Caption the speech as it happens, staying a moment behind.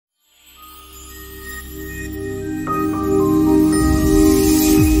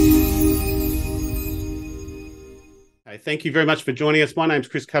Thank you very much for joining us. My name's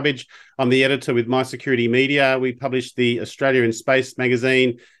Chris Cubbage. I'm the editor with My Security Media. We publish the Australia in Space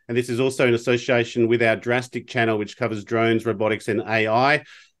magazine, and this is also in association with our DroneSec channel, which covers drones, robotics, and AI.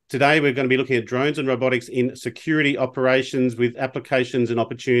 Today, we're going to be looking at drones and robotics in security operations with applications and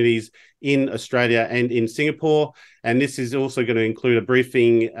opportunities in Australia and in Singapore. And this is also going to include a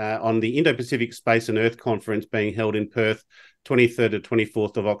briefing on the Indo-Pacific Space and Earth Conference being held in Perth, 23rd to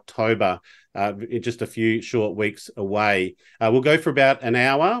 24th of October, just a few short weeks away. We'll go for about an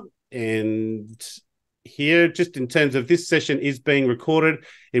hour, and here, just in terms of this session is being recorded.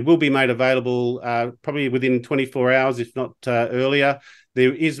 It will be made available probably within 24 hours, if not earlier.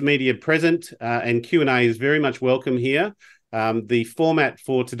 There is media present and Q&A is very much welcome here. The format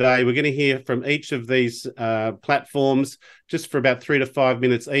for today, we're going to hear from each of these platforms just for about 3 to 5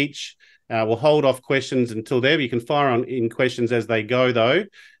 minutes each. We'll hold off questions until there. You can fire in questions as they go, though,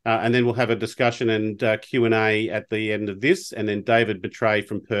 and then we'll have a discussion and Q&A at the end of this. And then David Betray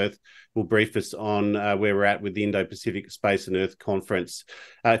from Perth will brief us on where we're at with the Indo-Pacific Space and Earth Conference.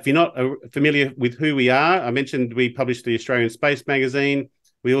 If you're not familiar with who we are, I mentioned we publish the Australian Space magazine.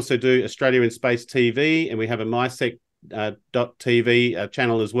 We also do Australia in Space TV, and we have a MySec.tv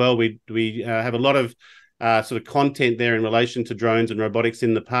channel as well. We have a lot of sort of content there in relation to drones and robotics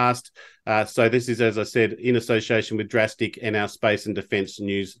in the past. So this is, as I said, in association with DroneSec and our Space and Defence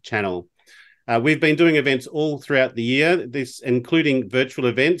News channel. We've been doing events all throughout the year, this including virtual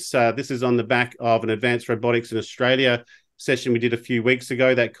events. This is on the back of an Advanced Robotics in Australia session we did a few weeks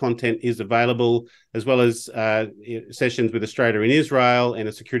ago. That content is available, as well as sessions with Australia in Israel and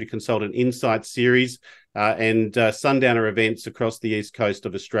a Security Consultant Insight series, and sundowner events across the east coast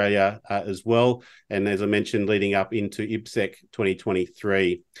of Australia as well. And as I mentioned, leading up into IBSEC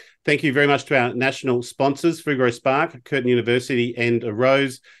 2023. Thank you very much to our national sponsors, Fugro Spark, Curtin University and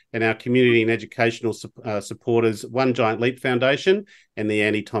Arose, and our community and educational supporters, One Giant Leap Foundation and the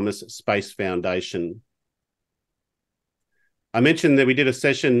Andy Thomas Space Foundation. I mentioned that we did a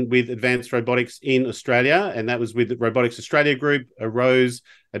session with Advanced Robotics in Australia, and that was with the Robotics Australia Group, Arose,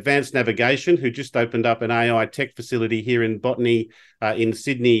 Advanced Navigation, who just opened up an AI tech facility here in Botany in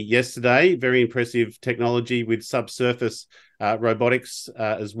Sydney yesterday. Very impressive technology with subsurface robotics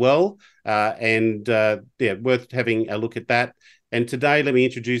as well. Yeah, worth having a look at that. And today, let me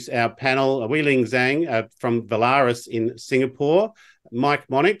introduce our panel, Weiliang Zhang from Volarious in Singapore, Mike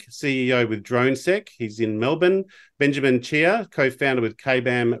Monnik, CEO with DroneSec, he's in Melbourne, Benjamin Chia, co-founder with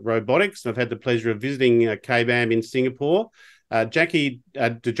KBAM Robotics. I've had the pleasure of visiting KBAM in Singapore. Jackie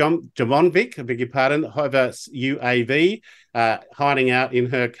Dujmovic, I beg your pardon, Hover UAV, hiding out in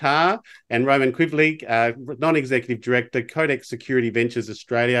her car, and Roman Quivlig, non-executive director, Codex Security Ventures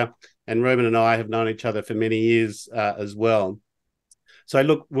Australia. And Roman and I have known each other for many years as well. So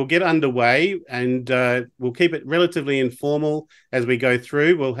look, we'll get underway, and we'll keep it relatively informal as we go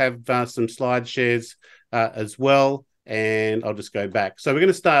through. We'll have some slide shares as well, and I'll just go back. So we're going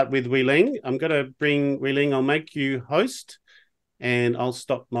to start with Weiliang. I'm going to bring Weiliang. I'll make you host, and I'll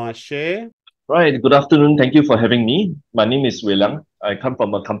stop my share. Right. Good afternoon. Thank you for having me. My name is Weiliang. I come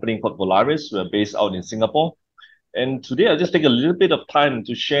from a company called Volarious. We're based out in Singapore. And today I'll just take a little bit of time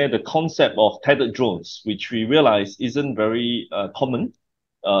to share the concept of tethered drones, which we realize isn't very common,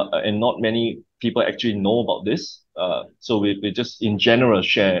 and not many people actually know about this. So we just in general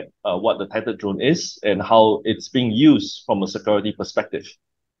share what the tethered drone is and how it's being used from a security perspective.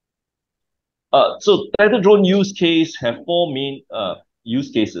 So tethered drone use case have four main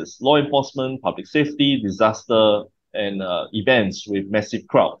use cases: law enforcement, public safety, disaster, and events with massive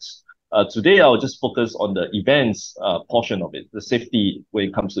crowds. Today, I'll just focus on the events portion of it, the safety when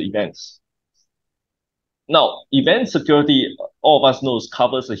it comes to events. Now, event security, all of us knows,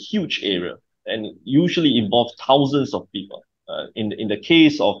 covers a huge area and usually involves thousands of people. In the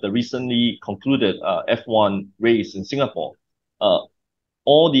case of the recently concluded F1 race in Singapore,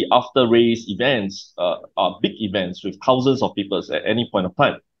 all the after race events are big events with thousands of people at any point of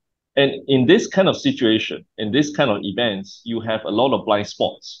time. And in this kind of situation, in this kind of events, you have a lot of blind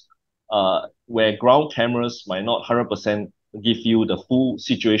spots. Where ground cameras might not 100% give you the full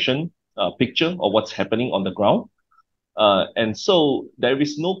situation picture of what's happening on the ground. And so there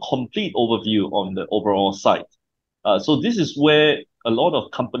is no complete overview on the overall site. So this is where a lot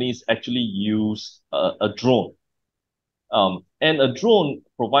of companies actually use a drone. And a drone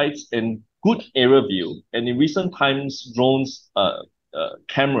provides a good aerial view. And in recent times, drones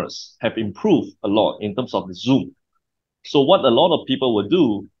cameras have improved a lot in terms of the zoom. So what a lot of people will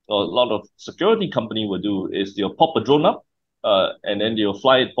do, or a lot of security company will do, is they'll pop a drone up, and then they'll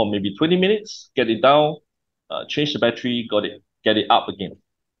fly it for maybe 20 minutes, get it down, change the battery, get it up again.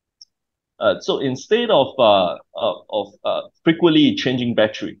 So instead of frequently changing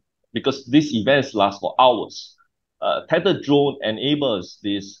battery, because these events last for hours, Tethered drone enables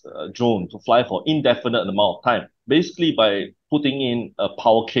this drone to fly for indefinite amount of time, basically by putting in a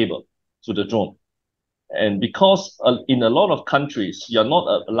power cable to the drone. And because in a lot of countries, you're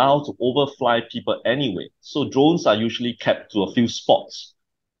not allowed to overfly people anyway, so drones are usually kept to a few spots.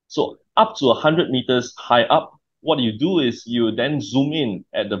 So up to 100 meters high up, what you do is you then zoom in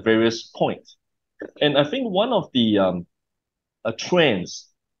at the various points. And I think one of the trends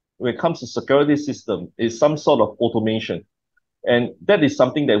when it comes to security system is some sort of automation. And that is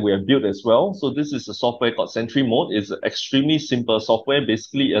something that we have built as well. So this is a software called Sentry Mode. It's an extremely simple software.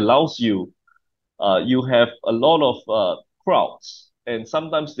 Basically allows you, you have a lot of crowds. And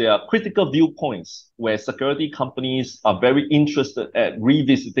sometimes there are critical viewpoints where security companies are very interested at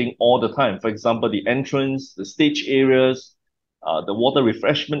revisiting all the time. For example, the entrance, the stage areas, the water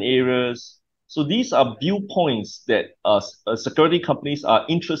refreshment areas. So these are viewpoints that security companies are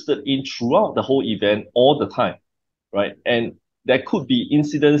interested in throughout the whole event all the time, right? And there could be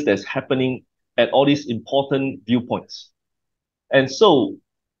incidents that's happening at all these important viewpoints. And so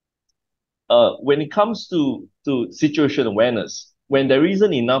when it comes to situation awareness, when there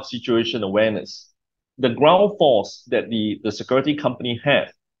isn't enough situation awareness, the ground force that the security company have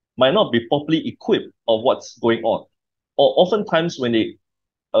might not be properly equipped of what's going on. Or oftentimes when they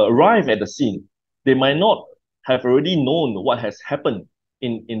arrive at the scene, they might not have already known what has happened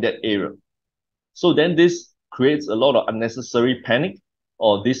in that area. So then this creates a lot of unnecessary panic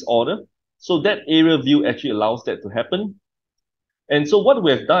or disorder. So that area view actually allows that to happen. And so what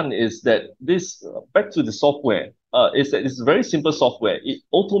we have done is that this, back to the software, is that it's very simple software. It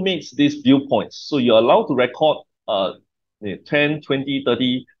automates these viewpoints. So you're allowed to record 10, 20,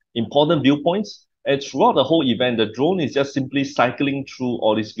 30 important viewpoints. And throughout the whole event, the drone is just simply cycling through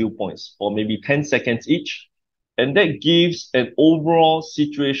all these viewpoints for maybe 10 seconds each. And that gives an overall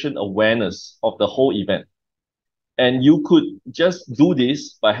situation awareness of the whole event. And you could just do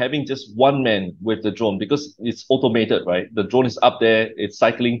this by having just one man with the drone because it's automated, right? The drone is up there, it's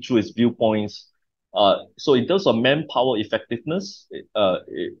cycling through its viewpoints. So in terms of manpower effectiveness,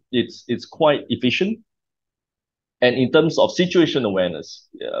 it's quite efficient. And in terms of situation awareness,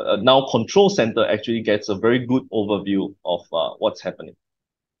 now control center actually gets a very good overview of what's happening.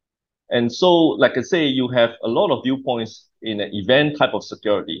 And so, like I say, you have a lot of viewpoints in an event type of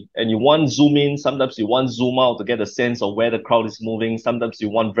security, and you want zoom in, sometimes you want zoom out to get a sense of where the crowd is moving. Sometimes you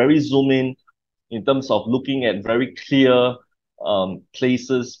want very zoom in terms of looking at very clear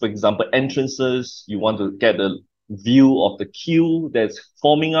places, for example, entrances. You want to get a view of the queue that's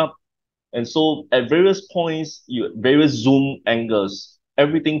forming up. And so at various points, various zoom angles,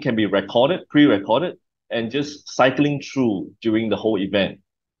 everything can be recorded, pre-recorded, and just cycling through during the whole event,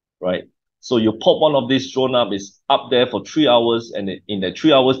 right? So you pop one of these drone up, it's up there for 3 hours, and in that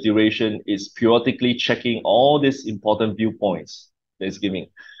 3 hours duration, it's periodically checking all these important viewpoints that it's giving.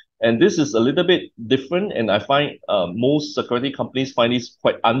 And this is a little bit different, and I find most security companies find this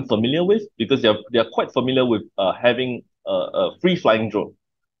quite unfamiliar with because they're quite familiar with having a free-flying drone,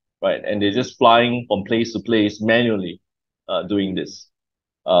 right? And they're just flying from place to place manually doing this.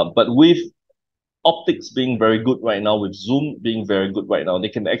 But with optics being very good right now, with zoom being very good right now, they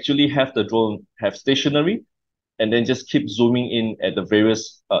can actually have the drone have stationary and then just keep zooming in at the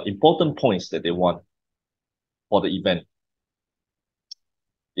various important points that they want for the event.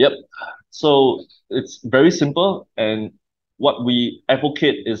 Yep. So it's very simple. And what we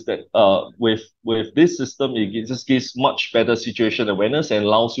advocate is that with this system, it just gives much better situation awareness and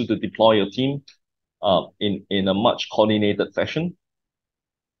allows you to deploy your team in a much coordinated fashion.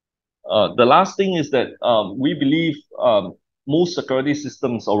 The last thing is that we believe most security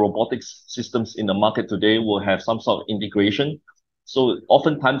systems or robotics systems in the market today will have some sort of integration. So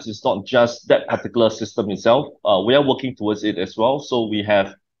oftentimes it's not just that particular system itself. We are working towards it as well. So we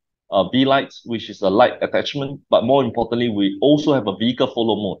have V-Lights, which is a light attachment, but more importantly, we also have a vehicle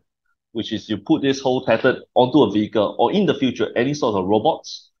follow mode, which is you put this whole Tethered onto a vehicle or in the future, any sort of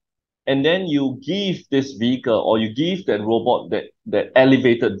robots. And then you give this vehicle or you give that robot that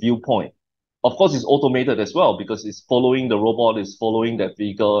elevated viewpoint. Of course, it's automated as well because it's following the robot, is following that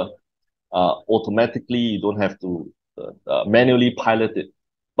vehicle automatically. You don't have to manually pilot it.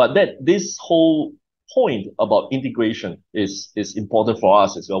 But this whole point about integration is important for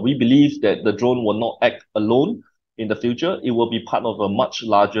us as well. We believe that the drone will not act alone in the future. It will be part of a much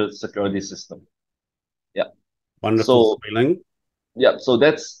larger security system. Yeah. Wonderful, Weiliang. Yeah, so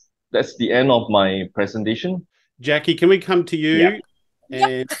that's the end of my presentation. Jackie, can we come to you?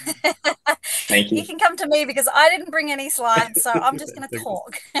 Yeah. Thank You you. can come to me because I didn't bring any slides, so I'm just going to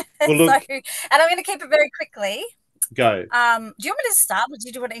talk. Well, look, and I'm going to keep it very quickly. go. Do you want me to start, or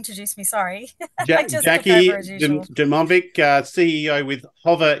did you want to introduce me? Sorry, I just took Jackie over as usual. Dujmovic, CEO with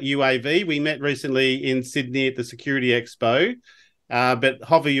Hover UAV. We met recently in Sydney at the Security Expo, but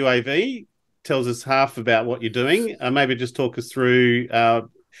Hover UAV tells us half about what you're doing. Maybe just talk us through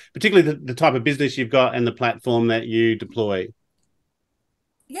particularly the type of business you've got and the platform that you deploy.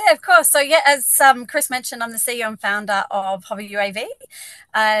 Yeah, of course. So yeah, as Chris mentioned, I'm the CEO and founder of Hover UAV.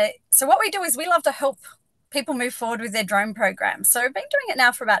 So what we do is we love to help people move forward with their drone programs. So we've been doing it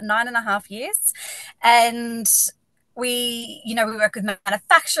now for about 9.5 years. And we work with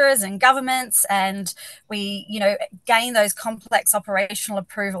manufacturers and governments, and we, gain those complex operational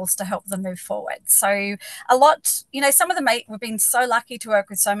approvals to help them move forward. So a lot, some of them, we've been so lucky to work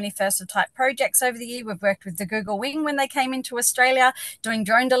with so many first of type projects over the year. We've worked with the Google Wing when they came into Australia doing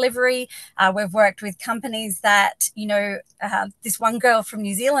drone delivery. We've worked with companies that, this one girl from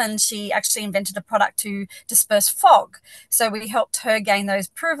New Zealand, she actually invented a product to disperse fog. So we helped her gain those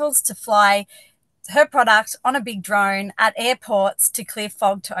approvals to fly her product on a big drone at airports to clear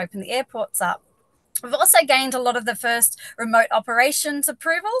fog to open the airports up. We've also gained a lot of the first remote operations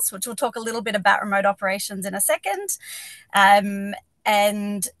approvals, which we'll talk a little bit about remote operations in a second.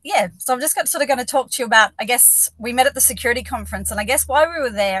 And yeah, so I'm just sort of going to talk to you about, I guess we met at the security conference, and I guess why we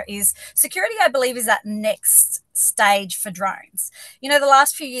were there is security, I believe, is that next stage for drones. The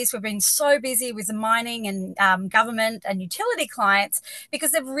last few years we've been so busy with the mining and government and utility clients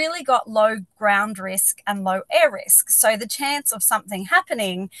because they've really got low ground risk and low air risk. So the chance of something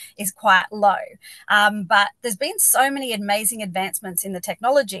happening is quite low. But there's been so many amazing advancements in the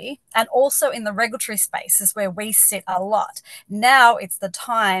technology and also in the regulatory spaces where we sit a lot. Now it's the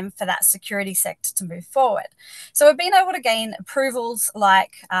time for that security sector to move forward. So we've been able to gain approvals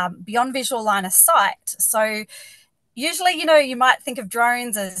like beyond visual line of sight. So usually, you might think of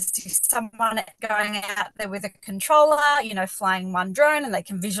drones as someone going out there with a controller, flying one drone and they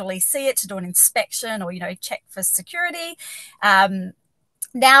can visually see it to do an inspection or, check for security.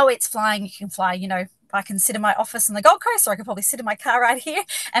 Now it's flying, you can fly, I can sit in my office in the Gold Coast, or I could probably sit in my car right here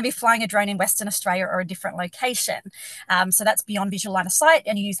and be flying a drone in Western Australia or a different location. So that's beyond visual line of sight,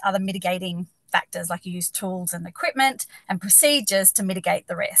 and you use other mitigating factors, like you use tools and equipment and procedures to mitigate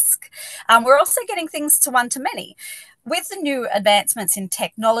the risk. We're also getting things to one-to-many with the new advancements in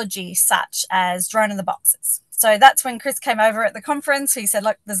technology, such as drone in the boxes. So that's when Chris came over at the conference. He said,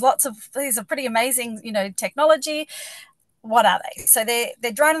 look, there's lots of, these are pretty amazing, technology. What are they? So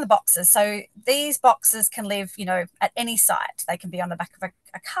they're drone in the boxes. So these boxes can live, at any site. They can be on the back of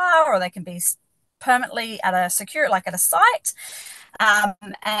a car, or they can be permanently at a site.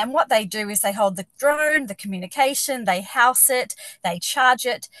 And what they do is they hold the drone, the communication, they house it, they charge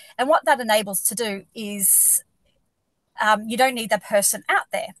it. And what that enables to do is you don't need that person out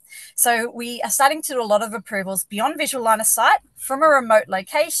there. So we are starting to do a lot of approvals beyond visual line of sight from a remote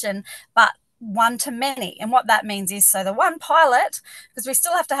location, but one-to-many. And what that means is, so the one pilot, because we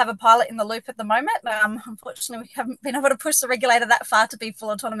still have to have a pilot in the loop at the moment. Unfortunately, we haven't been able to push the regulator that far to be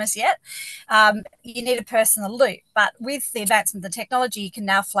full autonomous yet. You need a person in the loop. But with the advancement of the technology, you can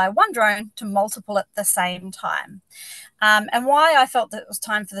now fly one drone to multiple at the same time. And why I felt that it was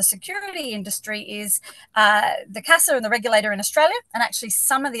time for the security industry is the CASA and the regulator in Australia, and actually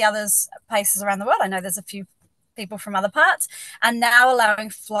some of the others places around the world, I know there's a few people from other parts, are now allowing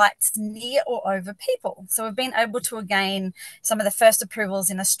flights near or over people. So we've been able to gain some of the first approvals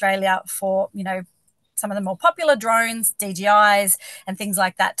in Australia for, some of the more popular drones, DJIs and things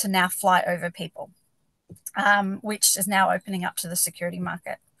like that, to now fly over people, which is now opening up to the security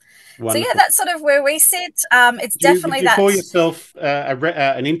market. Wonderful. So yeah, that's sort of where we sit. It's definitely that. Would you call yourself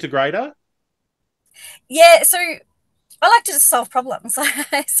an integrator? Yeah, so I like to just solve problems.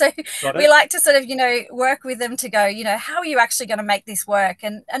 So we like to sort of, work with them to go, how are you actually going to make this work?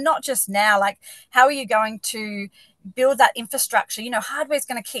 And not just now, like, how are you going to build that infrastructure? Hardware is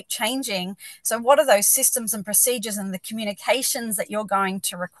going to keep changing. So what are those systems and procedures and the communications that you're going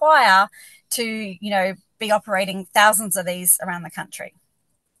to require to, be operating thousands of these around the country?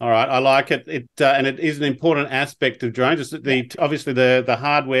 All right, I like it. And it is an important aspect of drones. Obviously the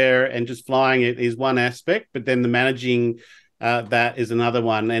hardware and just flying it is one aspect, but then the managing that is another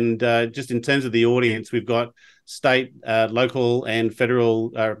one. And just in terms of the audience, we've got state, local, and federal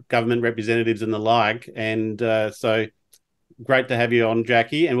government representatives and the like. And so great to have you on,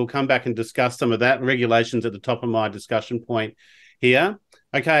 Jackie. And we'll come back and discuss some of that. Regulations at the top of my discussion point here.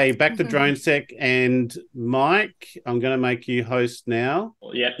 Okay, back to DroneSec, and Mike, I'm going to make you host now.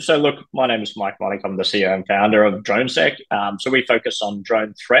 Yeah, so look, my name is Mike Monnik. I'm the CEO and founder of DroneSec. So we focus on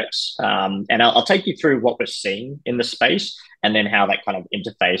drone threats, and I'll take you through what we're seeing in the space and then how that kind of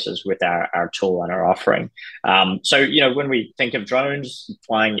interfaces with our tool and our offering. So, you know, when we think of drones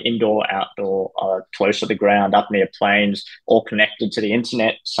flying indoor, outdoor, close to the ground, up near planes, all connected to the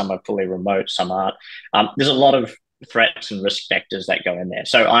internet, some are fully remote, some aren't. There's a lot of threats and risk vectors that go in there.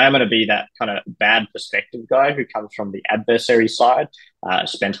 So I am going to be that kind of bad perspective guy who comes from the adversary side.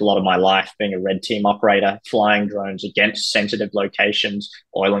 Spent a lot of my life being a red team operator, flying drones against sensitive locations,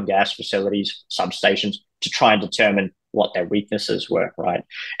 oil and gas facilities, substations, to try and determine what their weaknesses were, right?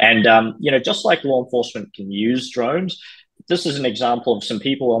 And, you know, just like law enforcement can use drones, this is an example of some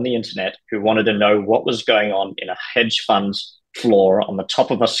people on the internet who wanted to know what was going on in a hedge fund's floor on the top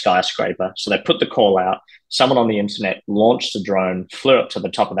of a skyscraper. So they put the call out. Someone on the internet launched a drone, flew up to the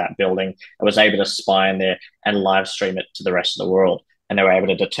top of that building, and was able to spy in there and live stream it to the rest of the world. And they were able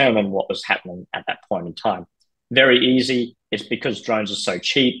to determine what was happening at that point in time. Very easy. It's because drones are so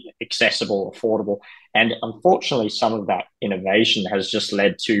cheap, accessible, affordable. And unfortunately, some of that innovation has just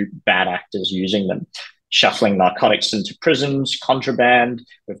led to bad actors using them. Shuffling narcotics into prisons, contraband.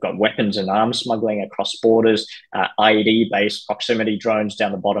 We've got weapons and arms smuggling across borders, IED-based proximity drones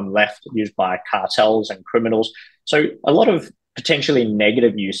down the bottom left used by cartels and criminals. So a lot of potentially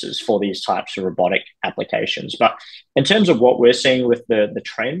negative uses for these types of robotic applications. But in terms of what we're seeing with the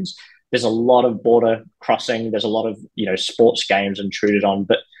trends, there's a lot of border crossing. There's a lot of, you know, sports games intruded on,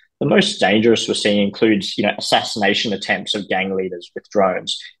 but the most dangerous we're seeing includes, you know, assassination attempts of gang leaders with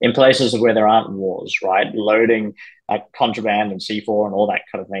drones in places where there aren't wars, right? Loading contraband and C4 and all that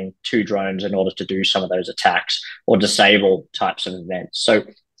kind of thing to drones in order to do some of those attacks or disable types of events. So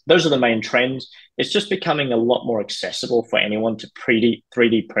those are the main trends. It's just becoming a lot more accessible for anyone to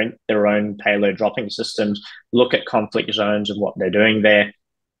 3D print their own payload dropping systems, look at conflict zones and what they're doing there,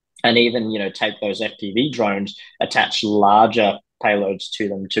 and even, you know, take those FPV drones, attach larger payloads to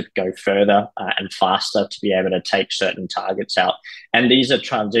them to go further and faster to be able to take certain targets out. And these are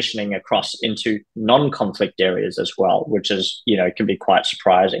transitioning across into non-conflict areas as well, which is, you know, can be quite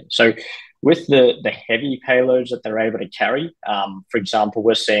surprising. So with the heavy payloads that they're able to carry, for example,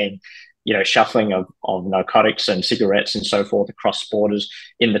 we're seeing, you know, shuffling of narcotics and cigarettes and so forth across borders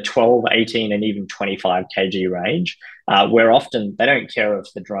in the 12, 18, and even 25 kg range, where often they don't care if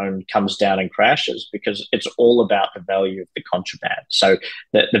the drone comes down and crashes because it's all about the value of the contraband. So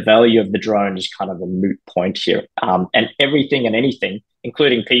the value of the drone is kind of a moot point here. And everything and anything,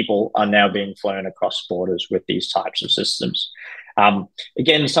 including people, are now being flown across borders with these types of systems.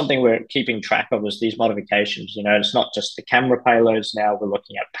 Again, something we're keeping track of is these modifications. You know, it's not just the camera payloads now. We're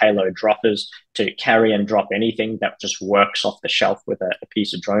looking at payload droppers to carry and drop anything that just works off the shelf with a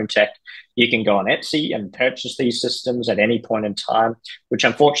piece of drone tech. You can go on Etsy and purchase these systems at any point in time, which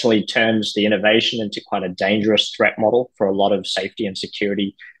unfortunately turns the innovation into quite a dangerous threat model for a lot of safety and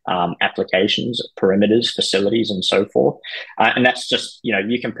security applications, perimeters, facilities, and so forth. And that's just, you know,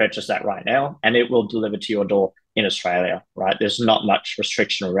 you can purchase that right now and it will deliver to your door in Australia, right? There's not much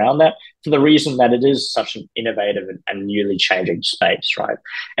restriction around that for the reason that it is such an innovative and newly changing space, right?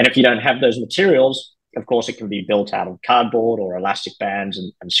 And if you don't have those materials, of course, it can be built out of cardboard or elastic bands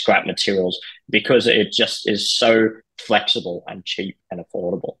and scrap materials because it just is so flexible and cheap and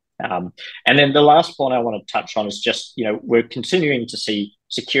affordable. And then the last point I want to touch on is just, you know, we're continuing to see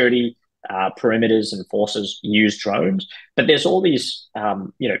security perimeters and forces use drones, but there's all these,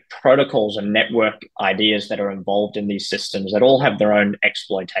 you know, protocols and network ideas that are involved in these systems that all have their own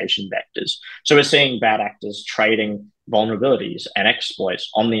exploitation vectors. So we're seeing bad actors trading vulnerabilities and exploits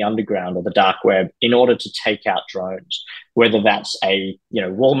on the underground or the dark web in order to take out drones, whether that's a, you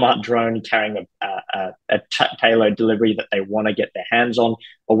know, Walmart drone carrying a payload delivery that they want to get their hands on,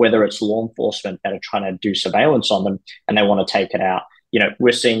 or whether it's law enforcement that are trying to do surveillance on them and they want to take it out. You know,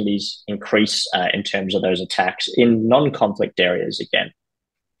 we're seeing these increase in terms of those attacks in non-conflict areas again.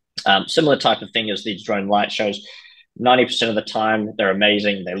 Similar type of thing as these drone light shows. 90% of the time, they're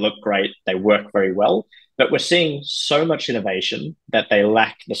amazing. They look great. They work very well. But we're seeing so much innovation that they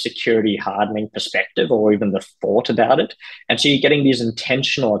lack the security hardening perspective or even the thought about it. And so you're getting these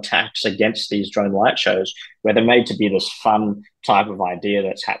intentional attacks against these drone light shows where they're made to be this fun type of idea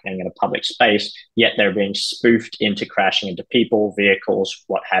that's happening in a public space, yet they're being spoofed into crashing into people, vehicles,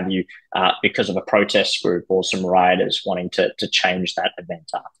 what have you, because of a protest group or some rioters wanting to change that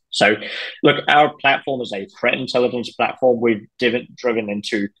event up. So look, our platform is a threat intelligence platform. We've driven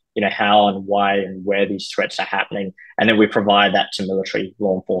into how and why and where these threats are happening. And then we provide that to military,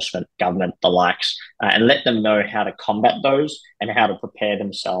 law enforcement, government, the likes, and let them know how to combat those and how to prepare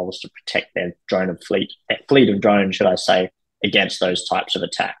themselves to protect their fleet of drones, should I say, against those types of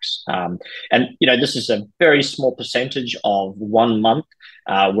attacks. And this is a very small percentage of 1 month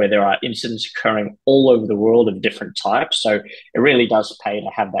where there are incidents occurring all over the world of different types. So it really does pay to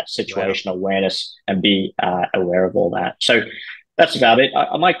have that situational awareness and be aware of all that. So that's about it.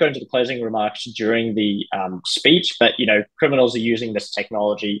 I might go into the closing remarks during the speech, but criminals are using this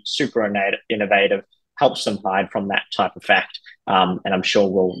technology, super innovative, helps them hide from that type of fact. And I'm sure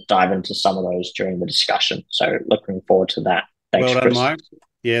we'll dive into some of those during the discussion. So looking forward to that. Thanks, well done, Chris. Mike.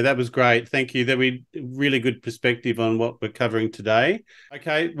 Yeah, that was great. Thank you. That was really good perspective on what we're covering today.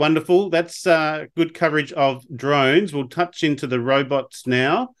 Okay, wonderful. That's good coverage of drones. We'll touch into the robots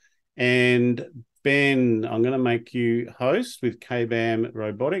now. And Ben, I'm going to make you host with KBAM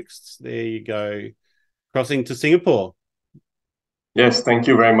Robotics. There you go. Crossing to Singapore. Yes, thank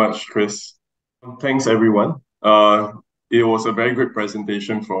you very much, Chris. Thanks, everyone. It was a very great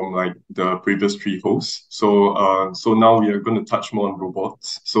presentation from the previous three hosts. So now we are going to touch more on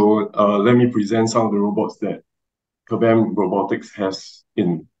robots. So let me present some of the robots that KBAM Robotics has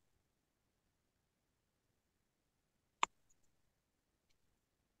in.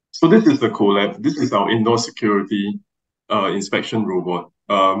 So this is the CoLab. This is our indoor security inspection robot.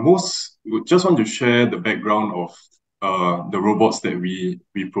 Just want to share the background of the robots that we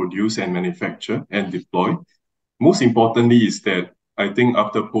produce and manufacture and deploy. Most importantly is that I think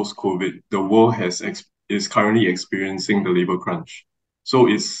after post-COVID, the world is currently experiencing the labor crunch. So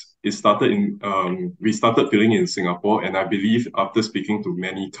we started feeling in Singapore, and I believe after speaking to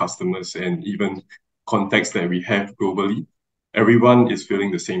many customers and even contacts that we have globally, everyone is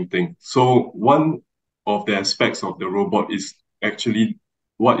feeling the same thing. So one of the aspects of the robot is actually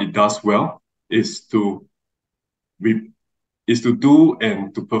what it does well is to do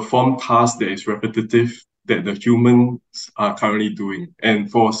and to perform tasks that is repetitive that the humans are currently doing.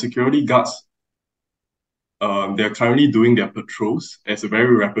 And for security guards, they're currently doing their patrols as a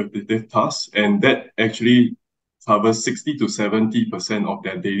very repetitive task, and that actually covers 60 to 70% of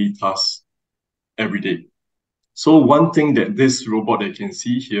their daily tasks every day. So one thing that this robot that you can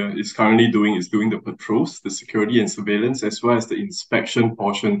see here is currently doing is doing the patrols, the security and surveillance, as well as the inspection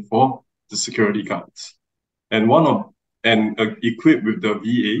portion for the security guards. And equipped with the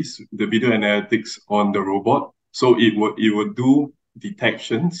VAs, the video analytics on the robot. So it would do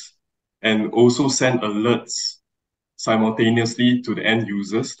detections and also send alerts simultaneously to the end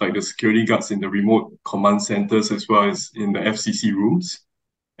users, like the security guards in the remote command centers, as well as in the FCC rooms.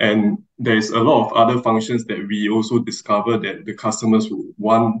 And there's a lot of other functions that we also discover that the customers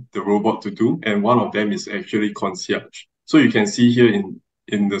want the robot to do. And one of them is actually concierge. So you can see here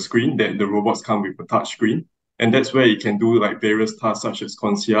in the screen that the robots come with a touch screen. And that's where it can do various tasks such as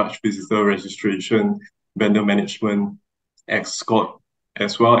concierge, visitor registration, vendor management, escort,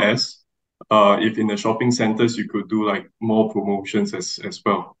 as well as if in the shopping centers, you could do more promotions as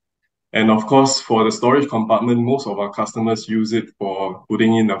well. And of course, for the storage compartment, most of our customers use it for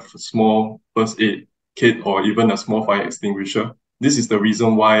putting in a small first aid kit or even a small fire extinguisher. This is the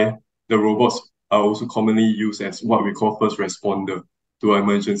reason why the robots are also commonly used as what we call first responder to an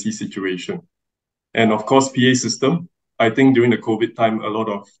emergency situation. And of course, PA system. I think during the COVID time, a lot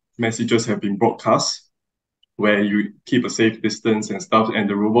of messages have been broadcast where you keep a safe distance and stuff, and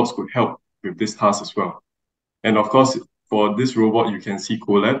the robots could help with this task as well. And of course, for this robot, you can see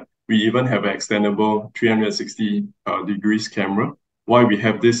CoLab. We even have an extendable 360 degrees camera. Why we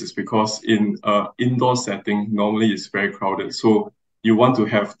have this is because in indoor setting, normally it's very crowded. So you want to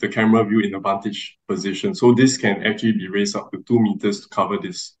have the camera view in a vantage position. So this can actually be raised up to 2 meters to cover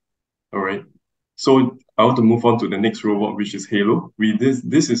this. All right. So I want to move on to the next robot, which is Halo.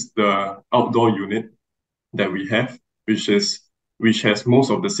 This is the outdoor unit that we have, which has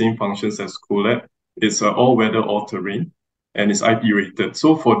most of the same functions as CoLab. It's all-weather, all-terrain, and it's IP rated.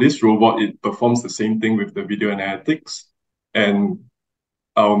 So for this robot, it performs the same thing with the video analytics. And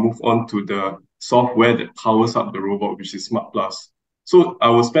I'll move on to the software that powers up the robot, which is Smart Plus. So I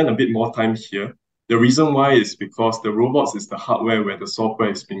will spend a bit more time here. The reason why is because the robots is the hardware where the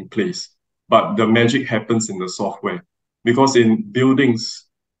software is being placed. But the magic happens in the software. Because in buildings,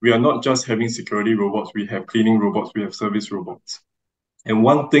 we are not just having security robots, we have cleaning robots, we have service robots. And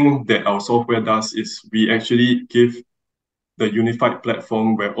one thing that our software does is we actually give the unified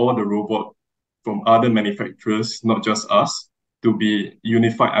platform where all the robots from other manufacturers, not just us, to be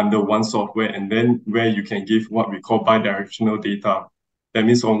unified under one software, and then where you can give what we call bidirectional data. That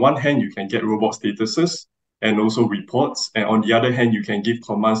means on one hand, you can get robot statuses, and also reports. And on the other hand, you can give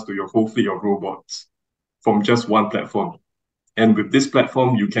commands to your whole fleet of robots from just one platform. And with this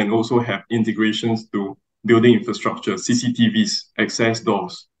platform, you can also have integrations to building infrastructure, CCTVs, access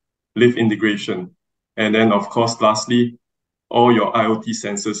doors, lift integration. And then, of course, lastly, all your IoT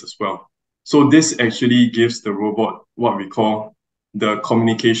sensors as well. So this actually gives the robot what we call the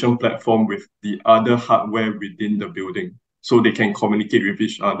communication platform with the other hardware within the building, so they can communicate with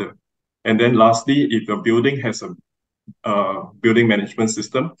each other. And then lastly, if the building has a building management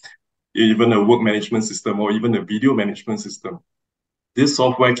system, even a work management system, or even a video management system, this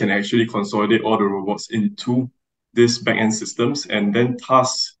software can actually consolidate all the robots into these backend systems and then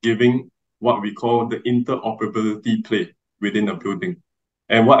thus giving what we call the interoperability play within a building.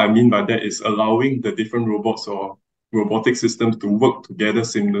 And what I mean by that is allowing the different robots or robotic systems to work together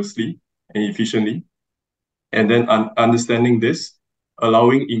seamlessly and efficiently. And then understanding this,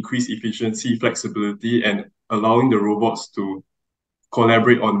 allowing increased efficiency, flexibility, and allowing the robots to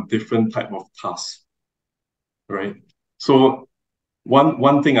collaborate on different type of tasks, right? So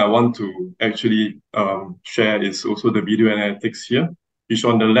one thing I want to actually share is also the video analytics here, which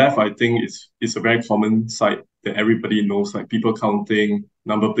on the left, I think is a very common site that everybody knows, like people counting,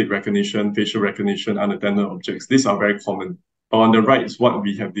 number plate recognition, facial recognition, unattended objects. These are very common. But on the right is what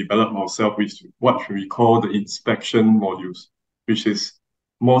we have developed ourselves, which what we call the inspection modules, which is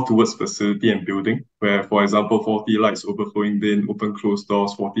more towards facility and building, where, for example, 40 lights, overflowing bin, open closed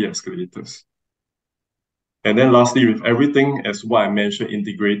doors, 40 escalators. And then lastly, with everything, as what I mentioned,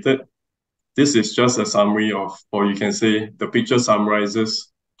 integrated, this is just a summary of, or you can say the picture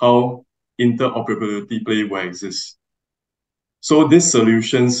summarizes how interoperability play will exist. So these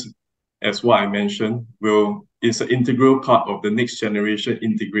solutions, as what I mentioned, is an integral part of the next generation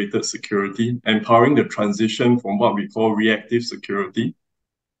integrated security, empowering the transition from what we call reactive security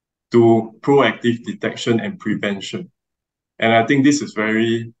to proactive detection and prevention. And I think this is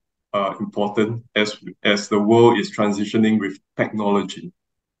very important as the world is transitioning with technology,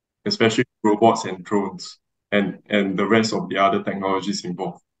 especially robots and drones and the rest of the other technologies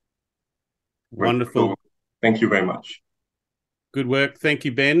involved. Wonderful. So, thank you very much. Good work. Thank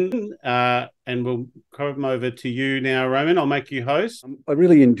you, Ben. And we'll come over to you now, Roman. I'll make you host. I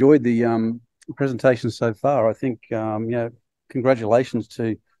really enjoyed the presentation so far. I think, congratulations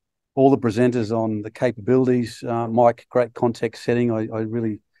to all the presenters on the capabilities. Mike, great context setting. I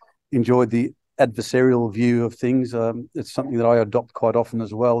really enjoyed the adversarial view of things. It's something that I adopt quite often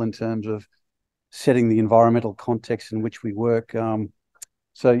as well in terms of setting the environmental context in which we work.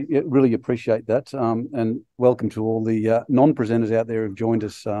 So yeah, really appreciate that. And welcome to all the non-presenters out there who've joined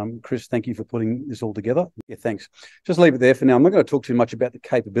us. Chris, thank you for putting this all together. Yeah, thanks. Just leave it there for now. I'm not going to talk too much about the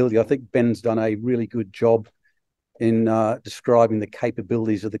capability. I think Ben's done a really good job in describing the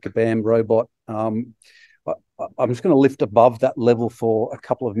capabilities of the Kabam robot. I'm just going to lift above that level for a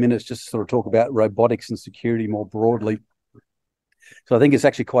couple of minutes, just to sort of talk about robotics and security more broadly. So I think it's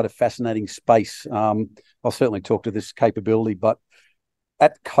actually quite a fascinating space. I'll certainly talk to this capability, but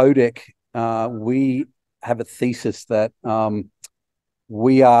at Codec, we have a thesis that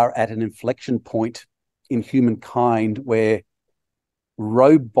we are at an inflection point in humankind where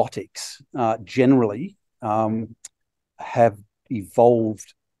robotics generally have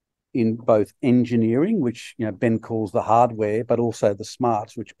evolved in both engineering, which Ben calls the hardware, but also the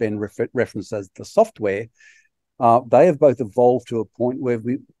smarts, which Ben referenced as the software. They have both evolved to a point where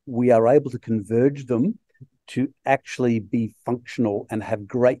we are able to converge them to actually be functional and have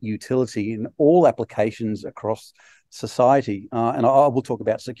great utility in all applications across society. And I will talk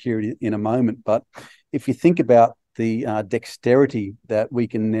about security in a moment, but if you think about the dexterity that we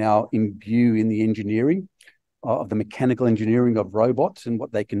can now imbue in the engineering, of the mechanical engineering of robots and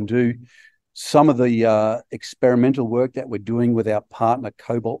what they can do, some of the experimental work that we're doing with our partner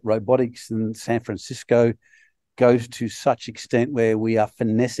Cobalt Robotics in San Francisco goes to such extent where we are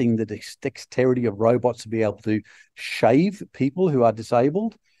finessing the dexterity of robots to be able to shave people who are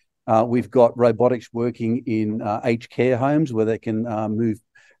disabled. We've got robotics working in aged care homes where they can move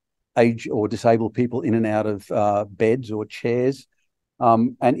aged or disabled people in and out of beds or chairs.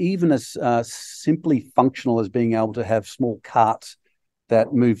 And even as simply functional as being able to have small carts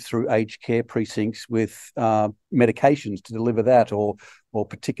that move through aged care precincts with medications to deliver that or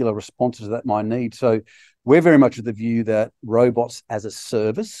particular responses that might need. So we're very much of the view that robots as a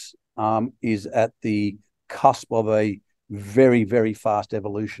service is at the cusp of a very, very fast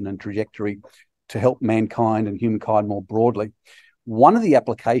evolution and trajectory to help mankind and humankind more broadly. One of the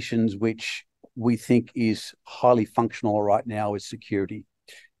applications which we think is highly functional right now is security.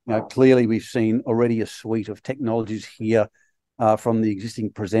 Now, clearly, we've seen already a suite of technologies here from the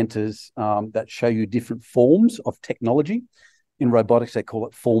existing presenters that show you different forms of technology. In robotics, they call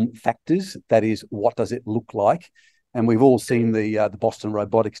it form factors. That is, what does it look like? And we've all seen the Boston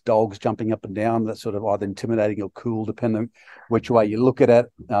Robotics dogs jumping up and down. That's sort of either intimidating or cool, depending on which way you look at it.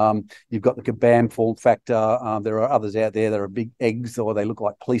 You've got the Kabam form factor. There are others out there that are big eggs, or they look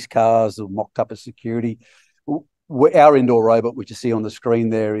like police cars or mocked up as security. Our indoor robot, which you see on the screen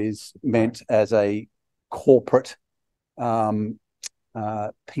there, is meant as a corporate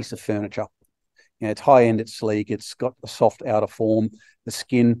piece of furniture. You know, it's high-end, it's sleek, it's got a soft outer form, the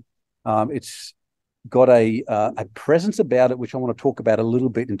skin. It's got a presence about it, which I want to talk about a little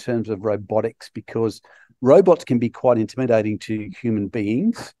bit in terms of robotics, because robots can be quite intimidating to human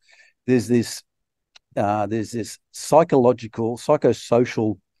beings. There's this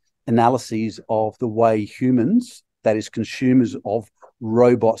psychosocial analyses of the way humans, that is consumers of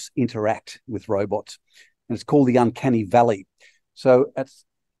robots, interact with robots. And it's called the uncanny valley. So it's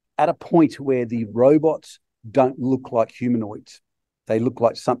at a point where the robots don't look like humanoids. They look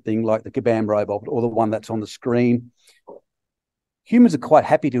like something like the Kabam robot or the one that's on the screen. Humans are quite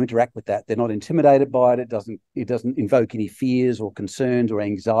happy to interact with that. They're not intimidated by it. It doesn't invoke any fears or concerns or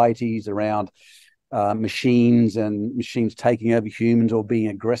anxieties around machines and machines taking over humans or being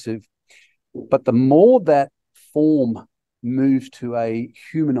aggressive. But the more that form moves to a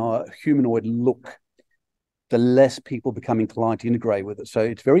humanoid look, the less people become inclined to integrate with it. So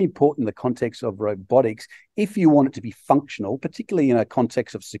it's very important in the context of robotics, if you want it to be functional, particularly in a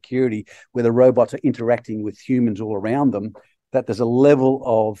context of security where the robots are interacting with humans all around them, that there's a level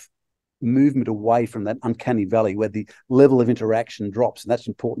of movement away from that uncanny valley where the level of interaction drops. And that's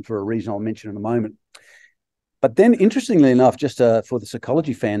important for a reason I'll mention in a moment. But then, interestingly enough, just for the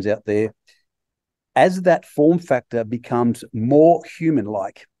psychology fans out there, as that form factor becomes more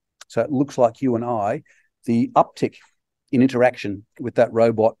human-like, so it looks like you and I, the uptick in interaction with that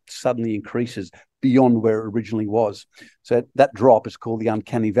robot suddenly increases beyond where it originally was. So that drop is called the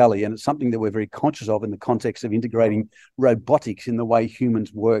uncanny valley, and it's something that we're very conscious of in the context of integrating robotics in the way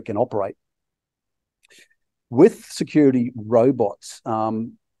humans work and operate. With security robots,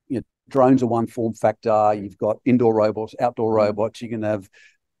 drones are one form factor. You've got indoor robots, outdoor robots. You can have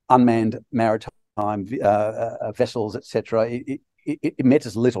unmanned maritime vessels, etc. It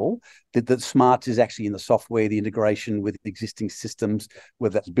matters little that the smarts is actually in the software, the integration with existing systems,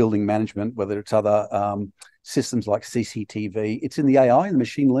 whether that's building management, whether it's other systems like CCTV. It's in the AI and the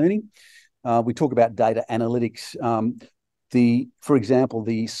machine learning. We talk about data analytics. For example,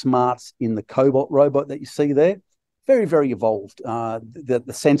 the smarts in the Cobalt robot that you see there, very, very evolved. The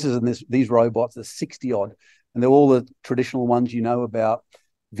sensors in these robots are 60 odd, and they're all the traditional ones you know about,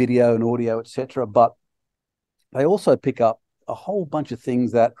 video and audio, etc. But they also pick up a whole bunch of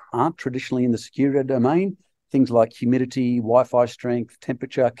things that aren't traditionally in the security domain, things like humidity, Wi-Fi strength,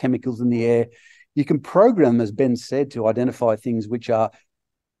 temperature, chemicals in the air. You can program, as Ben said, to identify things which are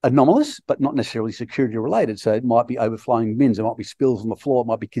anomalous, but not necessarily security related. So it might be overflowing bins, it might be spills on the floor, it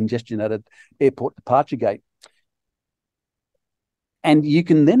might be congestion at an airport departure gate. And you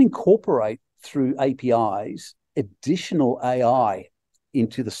can then incorporate through APIs additional AI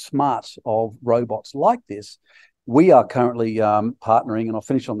into the smarts of robots like this. We are currently partnering, and I'll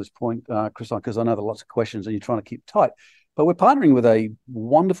finish on this point, Chris, because I know there are lots of questions and you're trying to keep tight, but we're partnering with a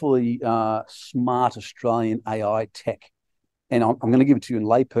wonderfully smart Australian AI tech. And I'm going to give it to you in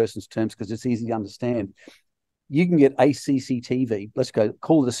layperson's terms because it's easy to understand. You can get a CCTV, let's go,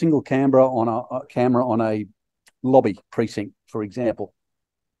 call it a single camera on a lobby precinct, for example.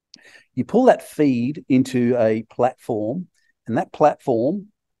 You pull that feed into a platform, and that platform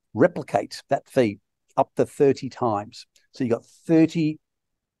replicates that feed up to 30 times. So you've got 30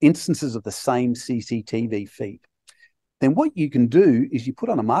 instances of the same CCTV feed. Then what you can do is you put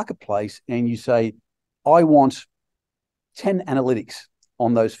on a marketplace and you say, I want 10 analytics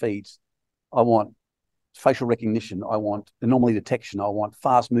on those feeds. I want facial recognition. I want anomaly detection. I want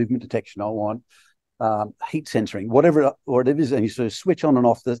fast movement detection. I want heat censoring, whatever it is. And you sort of switch on and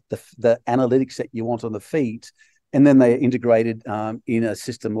off the analytics that you want on the feeds. And then they're integrated in a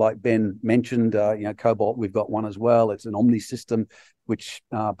system like Ben mentioned, Cobalt, we've got one as well. It's an Omni system, which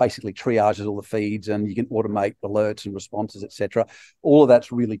basically triages all the feeds, and you can automate alerts and responses, etc. All of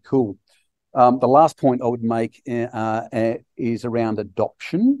that's really cool. The last point I would make is around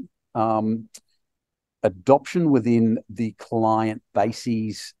adoption. Adoption within the client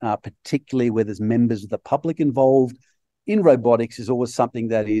bases, particularly where there's members of the public involved in robotics, is always something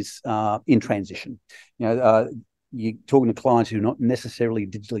that is in transition. You're talking to clients who are not necessarily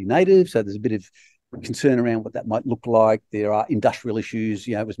digitally native, so there's a bit of concern around what that might look like. There are industrial issues.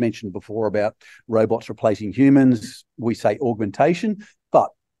 It was mentioned before about robots replacing humans. We say augmentation, but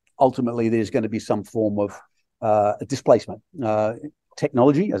ultimately there's going to be some form of a displacement.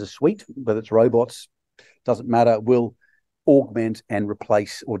 Technology as a suite, whether it's robots, doesn't matter, will augment and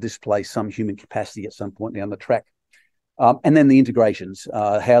replace or displace some human capacity at some point down the track. And then the integrations,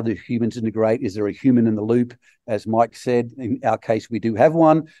 how do humans integrate? Is there a human in the loop? As Mike said, in our case, we do have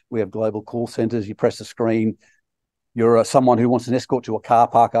one. We have global call centers. You press the screen. You're someone who wants an escort to a car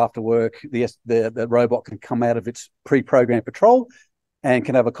park after work. The robot can come out of its pre-programmed patrol and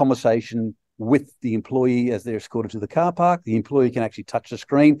can have a conversation with the employee as they're escorted to the car park. The employee can actually touch the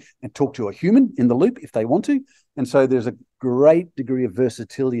screen and talk to a human in the loop if they want to. And so there's a great degree of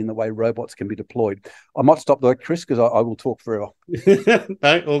versatility in the way robots can be deployed. I might stop there, Chris, because I will talk forever.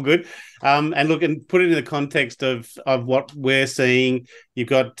 No, all good. And look, and put it in the context of what we're seeing. You've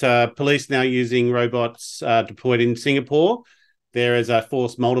got police now using robots deployed in Singapore. There is a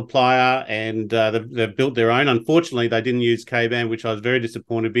force multiplier, and they've built their own. Unfortunately, they didn't use K-band, which I was very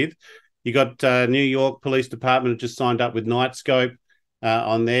disappointed with. You got New York Police Department just signed up with Nightscope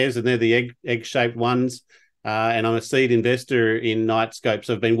on theirs, and they're the egg-shaped ones. And I'm a seed investor in Nightscope,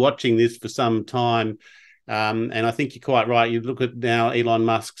 so I've been watching this for some time. And I think you're quite right. You look at now Elon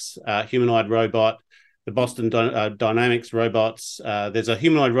Musk's humanoid robot, the Boston Dynamics robots. There's a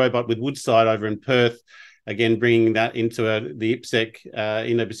humanoid robot with Woodside over in Perth, again, bringing that into the IPSEC,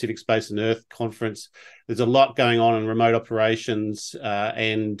 Indo-Pacific Space and Earth Conference. There's a lot going on in remote operations.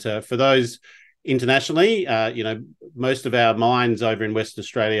 And for those internationally, most of our mines over in Western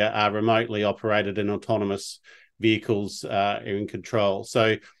Australia are remotely operated and autonomous vehicles in control.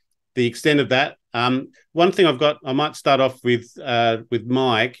 So the extent of that. One thing I might start off with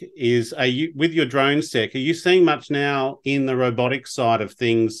Mike is, with your DroneSec, are you seeing much now in the robotics side of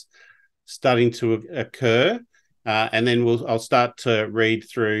things starting to occur? And then I'll start to read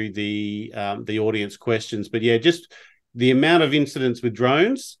through the audience questions. But yeah, just the amount of incidents with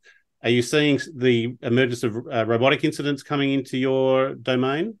drones. Are you seeing the emergence of robotic incidents coming into your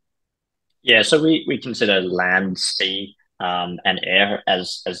domain? Yeah, so we consider land, sea, and air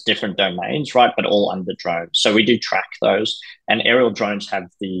as different domains, right? But all under drones. So we do track those, and aerial drones have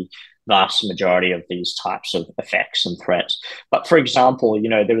the vast majority of these types of effects and threats. But for example,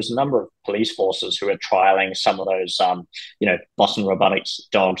 there was a number of police forces who were trialing some of those, Boston Robotics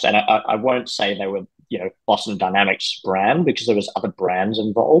dogs, and I won't say they were Boston Dynamics brand, because there was other brands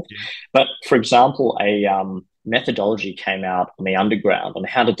involved. Yeah. But for example, a methodology came out on the underground on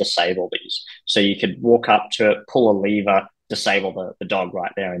how to disable these. So you could walk up to it, pull a lever, disable the dog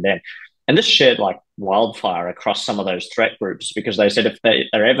right there and then. And this shared like wildfire across some of those threat groups, because they said if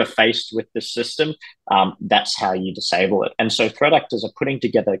they're ever faced with this system, that's how you disable it. And so threat actors are putting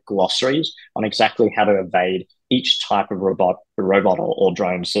together glossaries on exactly how to evade each type of robot or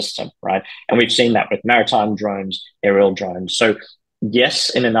drone system, right? And we've seen that with maritime drones, aerial drones. So yes,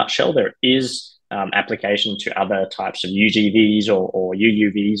 in a nutshell, there is application to other types of UGVs or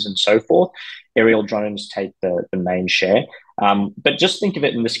UUVs and so forth. Aerial drones take the main share. But just think of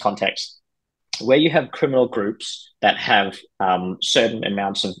it in this context, where you have criminal groups that have certain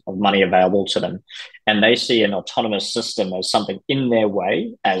amounts of money available to them, and they see an autonomous system as something in their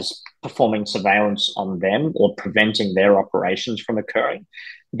way, as performing surveillance on them or preventing their operations from occurring,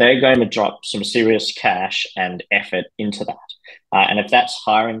 they're going to drop some serious cash and effort into that. And if that's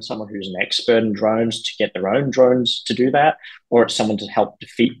hiring someone who's an expert in drones to get their own drones to do that, or it's someone to help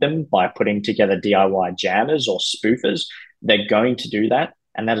defeat them by putting together DIY jammers or spoofers, they're going to do that.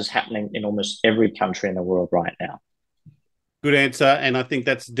 And that is happening in almost every country in the world right now. Good answer. And I think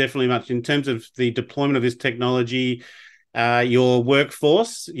that's definitely much in terms of the deployment of this technology. Your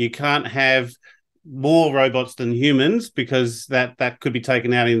workforce, you can't have more robots than humans, because that could be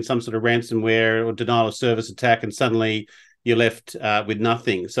taken out in some sort of ransomware or denial of service attack, and suddenly you're left with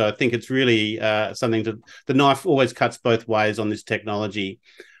nothing. So I think it's really something the knife always cuts both ways on this technology.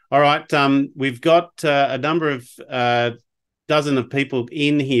 All right. We've got a number of dozen of people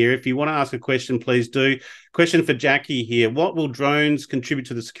in here. If you want to ask a question, please do. Question for Jackie here. What will drones contribute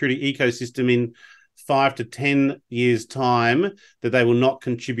to the security ecosystem in 5 to 10 years' time that they will not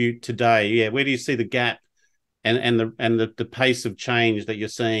contribute today? Yeah, where do you see the gap and the pace of change that you're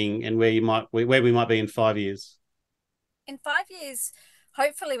seeing, and where we might be in 5 years? In 5 years,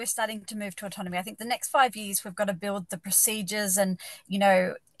 hopefully we're starting to move to autonomy. I think the next 5 years we've got to build the procedures and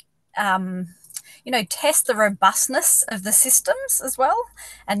test the robustness of the systems as well,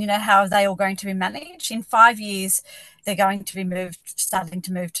 and how are they all going to be managed. In 5 years, they're going to be starting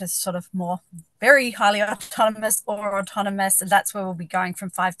to move to sort of more very highly autonomous or autonomous, and that's where we'll be going from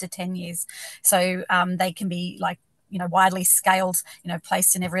 5 to 10 years. So they can be like widely scaled,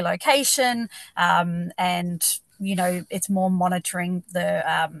 placed in every location, and it's more monitoring the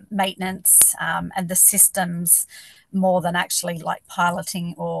maintenance and the systems more than actually like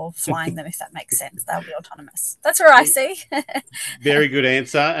piloting or flying them, if that makes sense. They'll be autonomous. That's where I see. Very good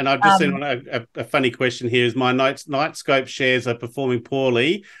answer. And I've just seen a funny question here. Is my Nightscope shares are performing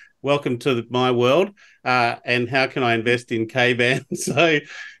poorly? Welcome to my world. And how can I invest in K-band? So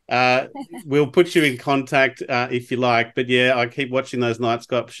we'll put you in contact if you like. But yeah, I keep watching those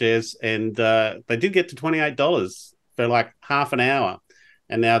Nightscope shares, and they did get to $28 for like half an hour,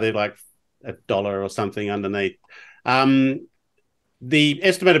 and now they're like $1 or something underneath. The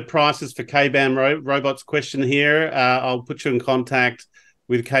estimated prices for K-band robots question here. I'll put you in contact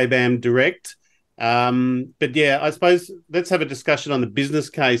with K-band Direct. But yeah, I suppose let's have a discussion on the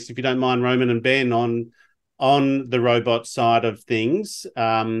business case, if you don't mind, Roman and Ben, on the robot side of things.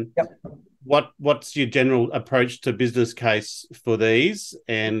 Yep. What's your general approach to business case for these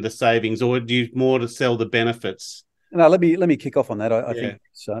and the savings, or do you more to sell the benefits? No, let me kick off on that. I think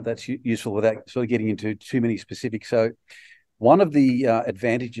that's useful without sort of getting into too many specifics. So one of the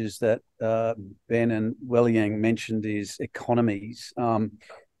advantages that Ben and Weiliang mentioned is economies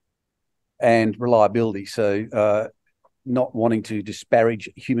and reliability. So not wanting to disparage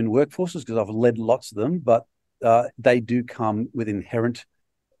human workforces, because I've led lots of them, but they do come with inherent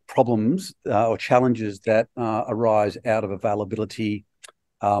problems or challenges that arise out of availability,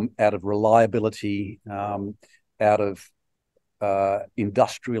 out of reliability, out of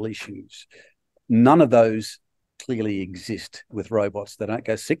industrial issues. None of those clearly exist with robots. They don't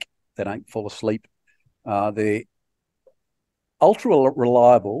go sick. They don't fall asleep. They're ultra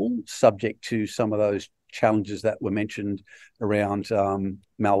reliable, subject to some of those challenges that were mentioned around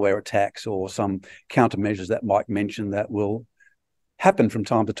malware attacks or some countermeasures that Mike mentioned that will happen from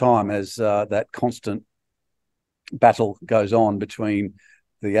time to time as that constant battle goes on between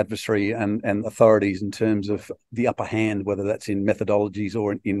the adversary and authorities in terms of the upper hand, whether that's in methodologies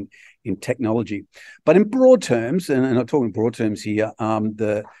or in technology. But in broad terms, and I'm talking broad terms here,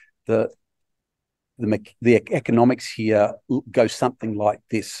 the economics here go something like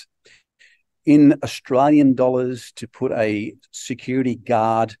this. In Australian dollars, to put a security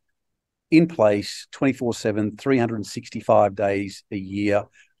guard in place 24/7, 365 days a year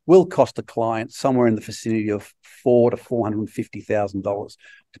will cost the client somewhere in the vicinity of $400,000 to $450,000.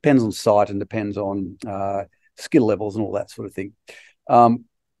 Depends on site and depends on skill levels and all that sort of thing.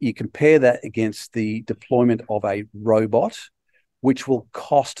 You compare that against the deployment of a robot, which will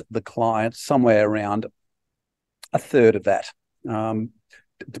cost the client somewhere around a third of that.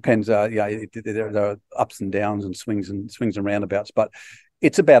 Depends. There are ups and downs and swings and roundabouts, but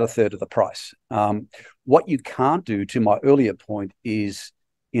it's about a third of the price. What you can't do, to my earlier point, is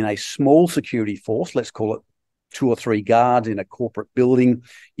in a small security force, let's call it 2 or 3 guards in a corporate building,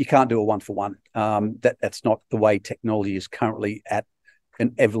 you can't do a 1-for-1. That's not the way technology is currently at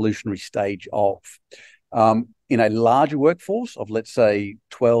an evolutionary stage of. In a larger workforce of, let's say,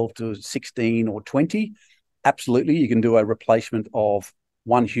 12 to 16 or 20, absolutely, you can do a replacement of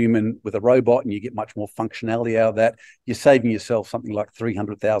one human with a robot and you get much more functionality out of that. You're saving yourself something like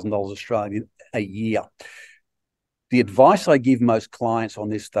 $300,000 Australian a year. The advice I give most clients on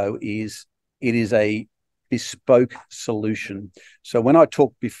this, though, is it is a bespoke solution. So when I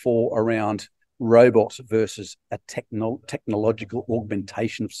talked before around robots versus a technological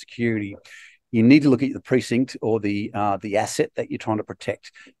augmentation of security, you need to look at the precinct or the asset that you're trying to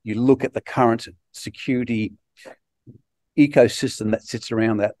protect. You look at the current security ecosystem that sits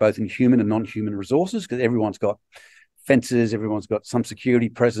around that, both in human and non-human resources, because everyone's got fences, everyone's got some security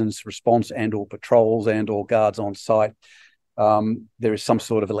presence, response and or patrols and or guards on site. There is some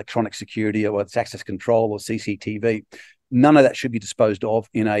sort of electronic security, or it's access control or CCTV. None of that should be disposed of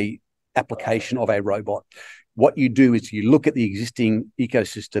in a application of a robot. What you do is you look at the existing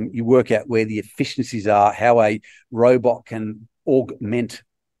ecosystem, you work out where the efficiencies are, how a robot can augment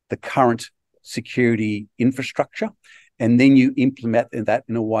the current security infrastructure, and then you implement that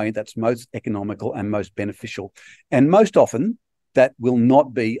in a way that's most economical and most beneficial. And most often, that will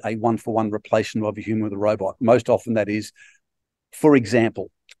not be a 1-for-1 replacement of a human with a robot. Most often that is, for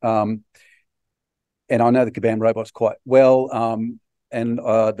example, and I know the Kabam robots quite well, and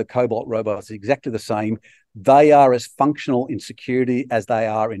the Cobalt robots are exactly the same. They are as functional in security as they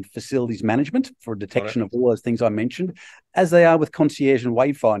are in facilities management for detection of all those things I mentioned, as they are with concierge and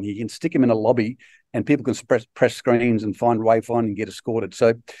wayfinding. You can stick them in a lobby and people can press screens and find wayfinding and get escorted.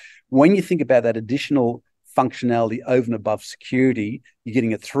 So when you think about that additional functionality over and above security, you're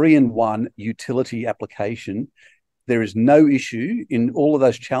getting a 3-in-1 utility application. There is no issue in all of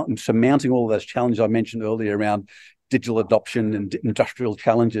those surmounting all of those challenges I mentioned earlier around digital adoption and industrial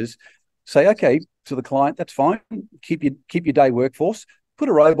challenges. Say, okay, to the client, that's fine. Keep your day workforce. Put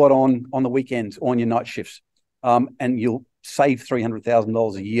a robot on the weekends or on your night shifts, and you'll save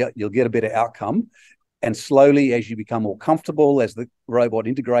 $300,000 a year. You'll get a better outcome. And slowly, as you become more comfortable, as the robot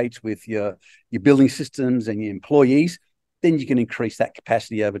integrates with your building systems and your employees, then you can increase that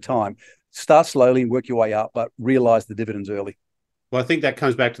capacity over time. Start slowly and work your way up, but realize the dividends early. Well, I think that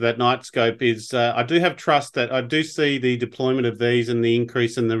comes back to that night scope is I do have trust that I do see the deployment of these and the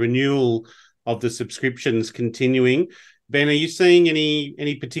increase in the renewal of the subscriptions continuing. Ben, are you seeing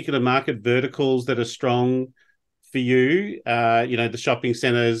any particular market verticals that are strong for you? The shopping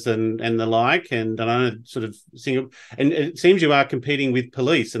centres and the like, and I know sort of and it seems you are competing with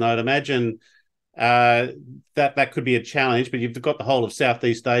police, and I'd imagine that could be a challenge, but you've got the whole of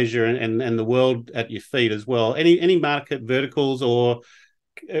Southeast Asia and the world at your feet as well. Any market verticals or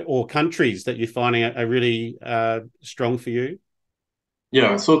countries that you're finding are really strong for you?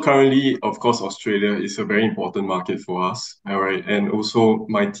 Yeah, so currently, of course, Australia is a very important market for us. All right. And also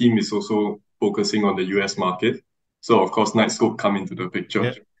my team is also focusing on the US market. So of course, Nightscope come into the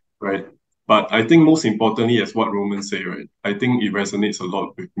picture, right? But I think most importantly, as what Roman say, right? I think it resonates a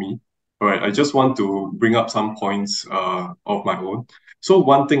lot with me. All right, I just want to bring up some points of my own. So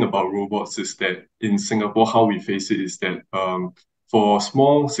one thing about robots is that in Singapore, how we face it is that for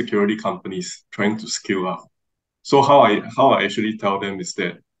small security companies trying to scale up. So how I actually tell them is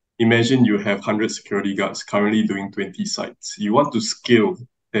that imagine you have 100 security guards currently doing 20 sites. You want to scale.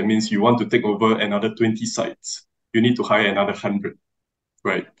 That means you want to take over another 20 sites. You need to hire another 100,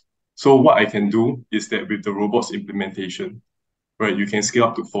 right? So what I can do is that with the robots implementation, right, you can scale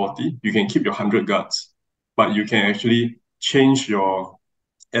up to 40. You can keep your 100 guards, but you can actually change your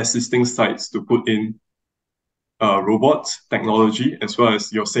existing sites to put in robots, technology, as well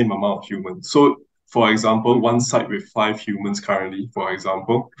as your same amount of humans. So, for example, one site with 5 humans currently, for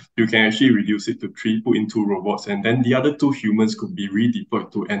example, you can actually reduce it to 3, put in 2 robots, and then the other 2 humans could be redeployed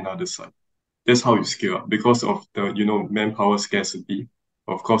to another site. That's how you scale up because of the, manpower scarcity.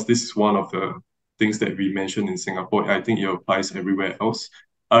 Of course, this is one of the things that we mentioned in Singapore. I think it applies everywhere else.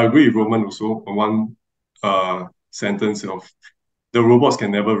 I agree with Roman also on one sentence of the robots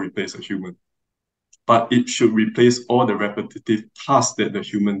can never replace a human, but it should replace all the repetitive tasks that the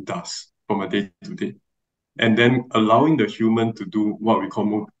human does from a day-to-day, and then allowing the human to do what we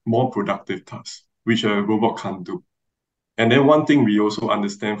call more productive tasks, which a robot can't do. And then one thing we also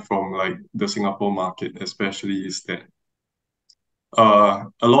understand from like the Singapore market especially is that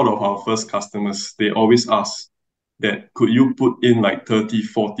a lot of our first customers, they always ask that could you put in like 30,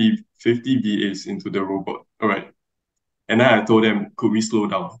 40, 50 VAs into the robot? All right. And then I told them, could we slow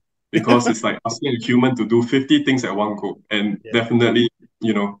down? Because it's like asking a human to do 50 things at one go. And definitely,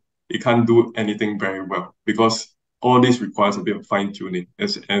 it can't do anything very well because all this requires a bit of fine tuning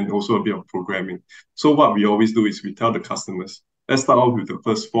and also a bit of programming. So what we always do is we tell the customers, let's start off with the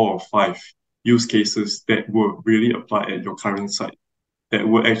first 4 or 5 use cases that will really apply at your current site, that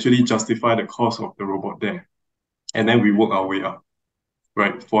will actually justify the cost of the robot there. And then we work our way up,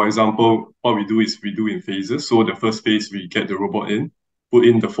 right? For example, what we do is we do in phases. So the first phase, we get the robot in, put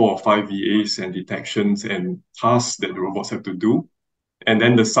in the 4 or 5 VAs and detections and tasks that the robots have to do. And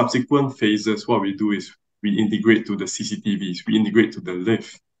then the subsequent phases, what we do is we integrate to the CCTVs, we integrate to the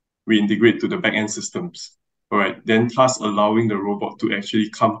lift, we integrate to the back-end systems. All right, then thus allowing the robot to actually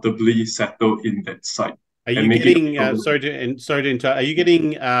comfortably settle in that site. Are you getting, sorry to interrupt, are you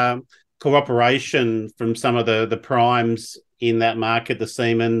getting cooperation from some of the primes in that market, the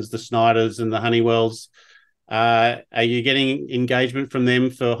Siemens, the Schneiders and the Honeywells? Are you getting engagement from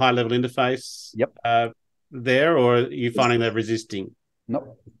them for high-level interface there, or are you finding they're resisting?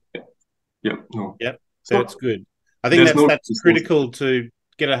 No. No. Yep, so that's good. I think that's critical to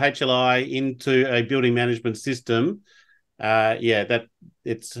get a HLI into a building management system. That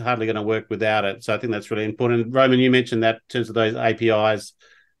it's hardly going to work without it. So I think that's really important. Roman, you mentioned that in terms of those APIs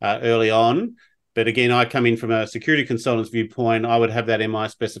early on. But again, I come in from a security consultant's viewpoint. I would have that in my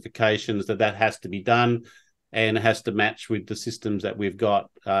specifications that has to be done and it has to match with the systems that we've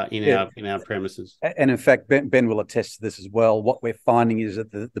got in our premises. And in fact, Ben will attest to this as well. What we're finding is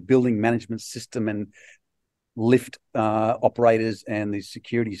that the building management system and lift operators and the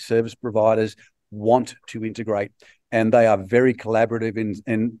security service providers want to integrate. And they are very collaborative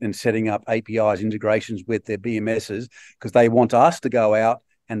in setting up APIs, integrations with their BMSs, because they want us to go out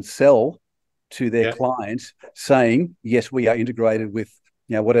and sell to their clients saying, yes, we are integrated with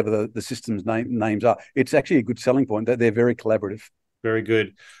whatever the system's names are. It's actually a good selling point that they're very collaborative. Very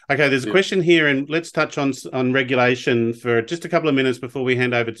good. Okay, there's a question here, and let's touch on regulation for just a couple of minutes before we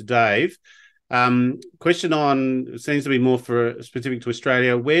hand over to Dave. Question on, seems to be more for specific to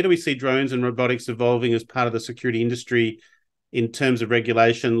Australia. Where do we see drones and robotics evolving as part of the security industry in terms of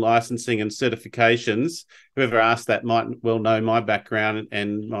regulation, licensing and certifications? Whoever asked that might well know my background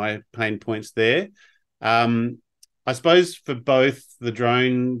and my pain points there. I suppose for both the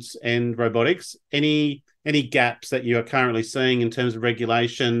drones and robotics, any gaps that you are currently seeing in terms of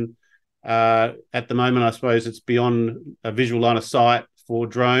regulation? At the moment, I suppose it's beyond a visual line of sight for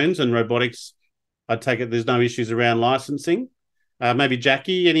drones and robotics. I take it there's no issues around licensing. Maybe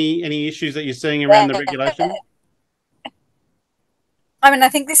Jackie, any issues that you're seeing around the regulation? I mean, I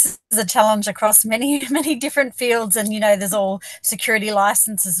think this is a challenge across many, many different fields. And, there's all security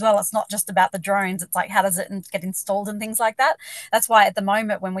license as well. It's not just about the drones. It's like, how does it get installed and things like that? That's why at the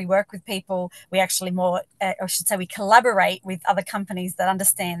moment, when we work with people, we actually we collaborate with other companies that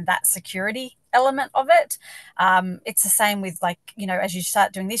understand that security element of it. It's the same with as you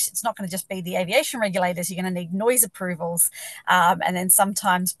start doing this, it's not going to just be the aviation regulators. You're going to need noise approvals, and then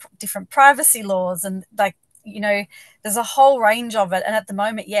sometimes different privacy laws and there's a whole range of it. And at the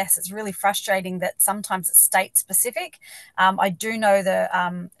moment, yes, it's really frustrating that sometimes it's state specific. I do know the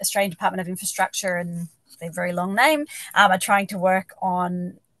Australian Department of Infrastructure, and their very long name, are trying to work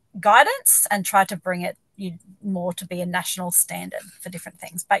on guidance and try to bring it more to be a national standard for different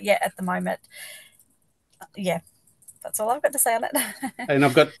things. But yeah, at the moment, that's all I've got to say on it. And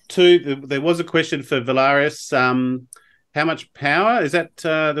I've got two. There was a question for Volarious. How much power is that?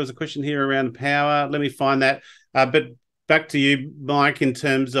 There was a question here around power. Let me find that. But back to you, Mike, in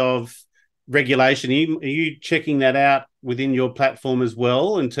terms of regulation, are you checking that out within your platform as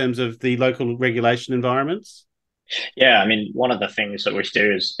well in terms of the local regulation environments? Yeah, I mean, one of the things that we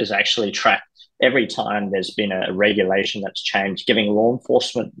do is actually track every time there's been a regulation that's changed, giving law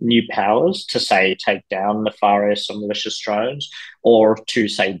enforcement new powers to, say, take down nefarious or malicious drones, or to,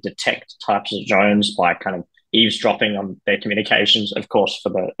 say, detect types of drones by kind of eavesdropping on their communications, of course, for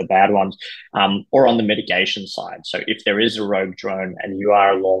the bad ones, or on the mitigation side. So if there is a rogue drone and you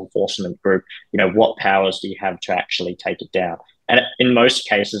are a law enforcement group, what powers do you have to actually take it down? And in most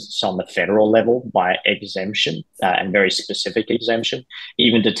cases, it's on the federal level by exemption, and very specific exemption.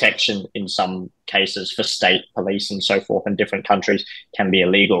 Even detection in some cases for state police and so forth in different countries can be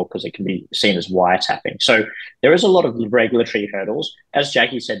illegal because it can be seen as wiretapping. So there is a lot of regulatory hurdles. As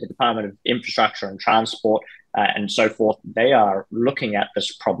Jackie said, the Department of Infrastructure and Transport and so forth, they are looking at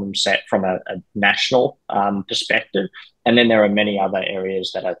this problem set from a national perspective. And then there are many other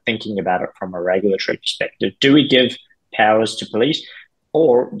areas that are thinking about it from a regulatory perspective. Do we give powers to police,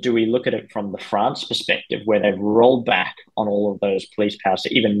 or do we look at it from the France perspective, where they've rolled back on all of those police powers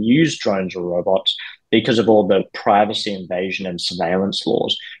to even use drones or robots because of all the privacy invasion and surveillance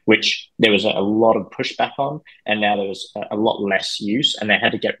laws, which there was a lot of pushback on, and now there was a lot less use, and they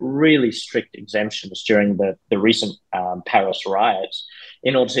had to get really strict exemptions during the recent Paris riots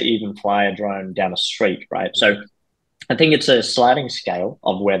in order to even fly a drone down a street, right? So I think it's a sliding scale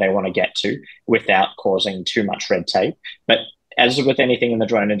of where they want to get to without causing too much red tape. But as with anything in the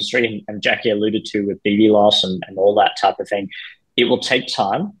drone industry, and Jackie alluded to with BVLOS and all that type of thing, it will take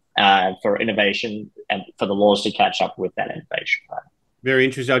time for innovation and for the laws to catch up with that innovation. Right? Very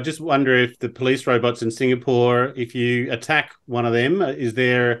interesting. I just wonder if the police robots in Singapore, if you attack one of them, is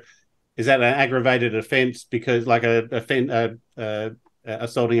that an aggravated offence because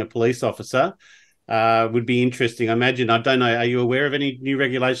assaulting a police officer? Would be interesting. I imagine. I don't know. Are you aware of any new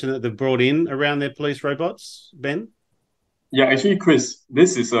regulation that they've brought in around their police robots, Ben? Yeah, actually, Chris,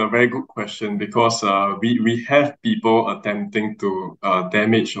 this is a very good question because we have people attempting to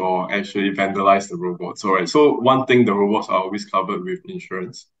damage or actually vandalize the robots. All right. So one thing, the robots are always covered with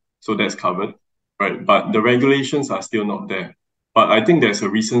insurance, so that's covered, right? But the regulations are still not there. But I think there's a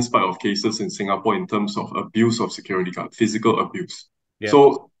recent spike of cases in Singapore in terms of abuse of security guard, physical abuse. Yeah.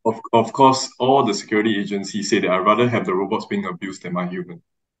 So of course, all the security agencies say that I'd rather have the robots being abused than my human.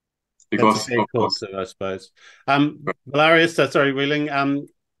 Because of course, I suppose. Volarious, sorry, Weiliang,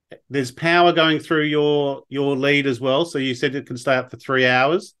 there's power going through your lead as well. So you said it can stay up for 3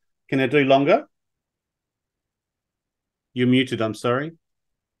 hours. Can it do longer? You're muted, I'm sorry.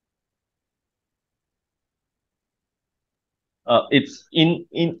 It's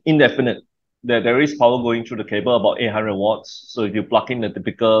indefinite. there is power going through the cable, about 800 watts. So if you plug in the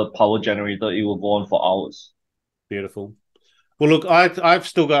typical power generator, it will go on for hours. Beautiful. Well, look, I've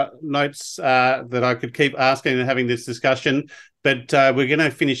still got notes that I could keep asking and having this discussion, but we're going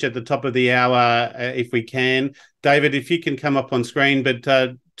to finish at the top of the hour if we can. David, if you can come up on screen, but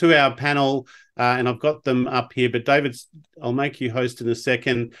to our panel, and I've got them up here, but David, I'll make you host in a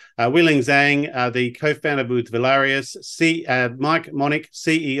second. Weiliang Zhang, the co-founder with Volarious, Mike Monnik,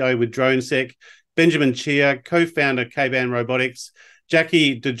 CEO with DroneSec, Benjamin Chia, co-founder K-Band Robotics,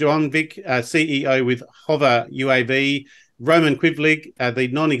 Jackie Dujmovic, CEO with Hover UAV, Roman Quivlig, the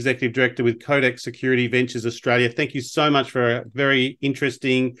non-executive director with Kodak Security Ventures Australia. Thank you so much for a very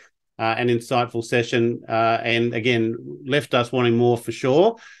interesting and insightful session. And again, left us wanting more for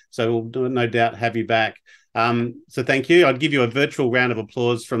sure. So we'll no doubt have you back. So thank you. I'd give you a virtual round of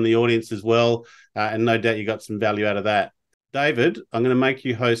applause from the audience as well. And no doubt you got some value out of that. David, I'm going to make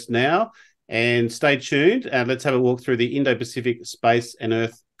you host now. And stay tuned. Let's have a walk through the Indo-Pacific Space and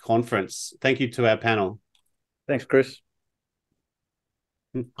Earth Conference. Thank you to our panel. Thanks, Chris.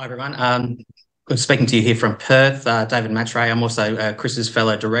 Hi, everyone. Good speaking to you here from Perth. David Matre. I'm also Chris's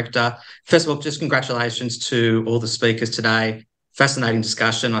fellow director. First of all, just congratulations to all the speakers today. Fascinating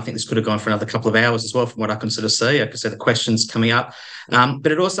discussion. I think this could have gone for another couple of hours as well from what I can sort of see. I can see the questions coming up.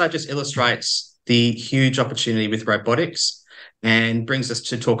 But it also just illustrates the huge opportunity with robotics and brings us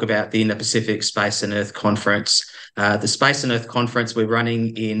to talk about the Indo-Pacific Space and Earth Conference. The Space and Earth Conference we're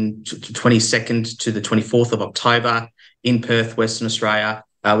running in 22nd to the 24th of October in Perth, Western Australia.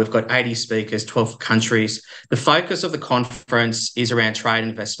 We've got 80 speakers, 12 countries. The focus of the conference is around trade,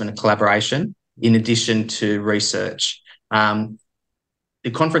 investment and collaboration, in addition to research. The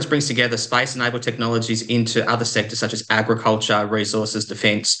conference brings together space-enabled technologies into other sectors such as agriculture, resources,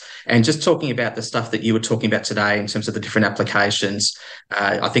 defence, and just talking about the stuff that you were talking about today in terms of the different applications.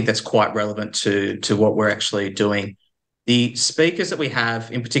 I think that's quite relevant to what we're actually doing. The speakers that we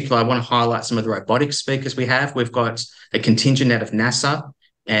have, in particular, I want to highlight some of the robotics speakers we have. We've got a contingent out of NASA,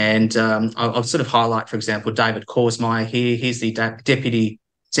 and I'll sort of highlight, for example, David Korsmeyer here. He's the Deputy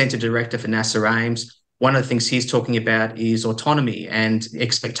Centre Director for NASA Ames. One of the things he's talking about is autonomy and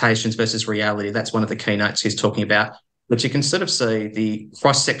expectations versus reality. That's one of the keynotes he's talking about. But you can sort of see the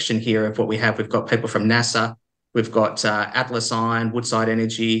cross-section here of what we have. We've got people from NASA, we've got Atlas Iron, Woodside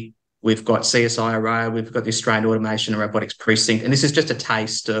Energy, we've got CSIRO, we've got the Australian Automation and Robotics Precinct. And this is just a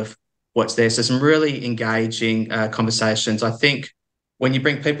taste of what's there. So some really engaging conversations. I think when you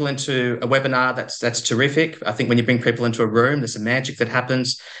bring people into a webinar, that's terrific. I think when you bring people into a room, there's some magic that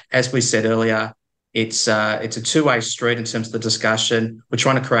happens. As we said earlier, it's a two-way street in terms of the discussion. We're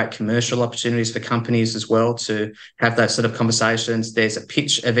trying to create commercial opportunities for companies as well to have those sort of conversations. There's a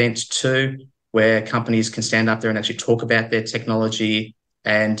pitch event too, where companies can stand up there and actually talk about their technology.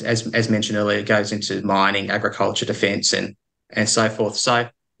 And as mentioned earlier, it goes into mining, agriculture, defence, and so forth. So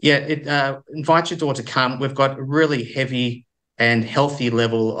yeah, it invites you all to come. We've got a really heavy and healthy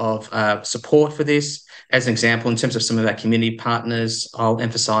level of support for this. As an example, in terms of some of our community partners, I'll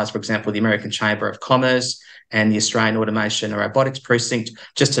emphasise, for example, the American Chamber of Commerce and the Australian Automation and Robotics Precinct,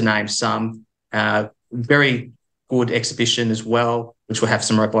 just to name some. Very good exhibition as well, which will have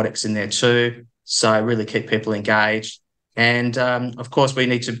some robotics in there too. So really keep people engaged. And of course, we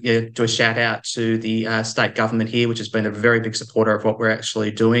need to do a shout out to the state government here, which has been a very big supporter of what we're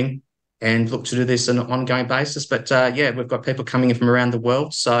actually doing, and look to do this on an ongoing basis. But yeah, we've got people coming in from around the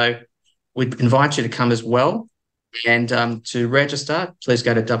world. So we'd invite you to come as well. And to register, please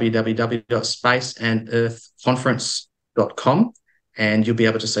go to www.spaceandearthconference.com and you'll be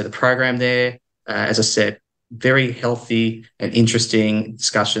able to see the program there. As I said, very healthy and interesting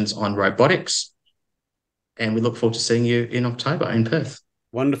discussions on robotics. And we look forward to seeing you in October in Perth.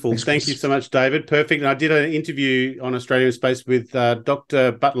 Wonderful. Thank you so much, David. Perfect. And I did an interview on Australian Space with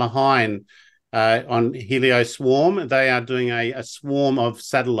Dr. Butler Hine on Helio Swarm. They are doing a swarm of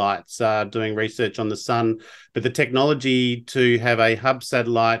satellites, doing research on the sun. But the technology to have a hub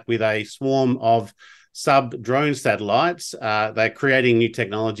satellite with a swarm of sub-drone satellites, they're creating new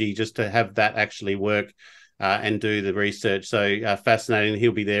technology just to have that actually work and do the research. So fascinating.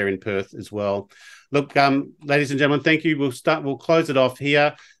 He'll be there in Perth as well. Look, ladies and gentlemen, thank you. We'll close it off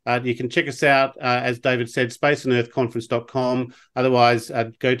here. You can check us out, as David said, spaceandearthconference.com. Otherwise,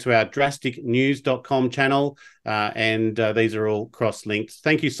 go to our drasticnews.com channel, and these are all cross-linked.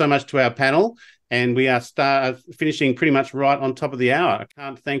 Thank you so much to our panel, and we are finishing pretty much right on top of the hour. I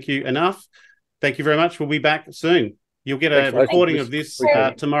can't thank you enough. Thank you very much. We'll be back soon. You'll get a recording of this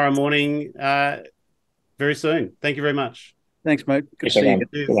tomorrow morning very soon. Thank you very much. Thanks, mate. Good to see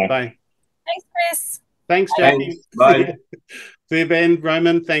you. Bye. Thanks, Chris. Thanks, Jackie. Bye. See you, Ben,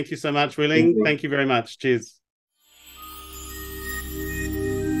 Roman. Thank you so much. Weiliang, thank you very much. Cheers.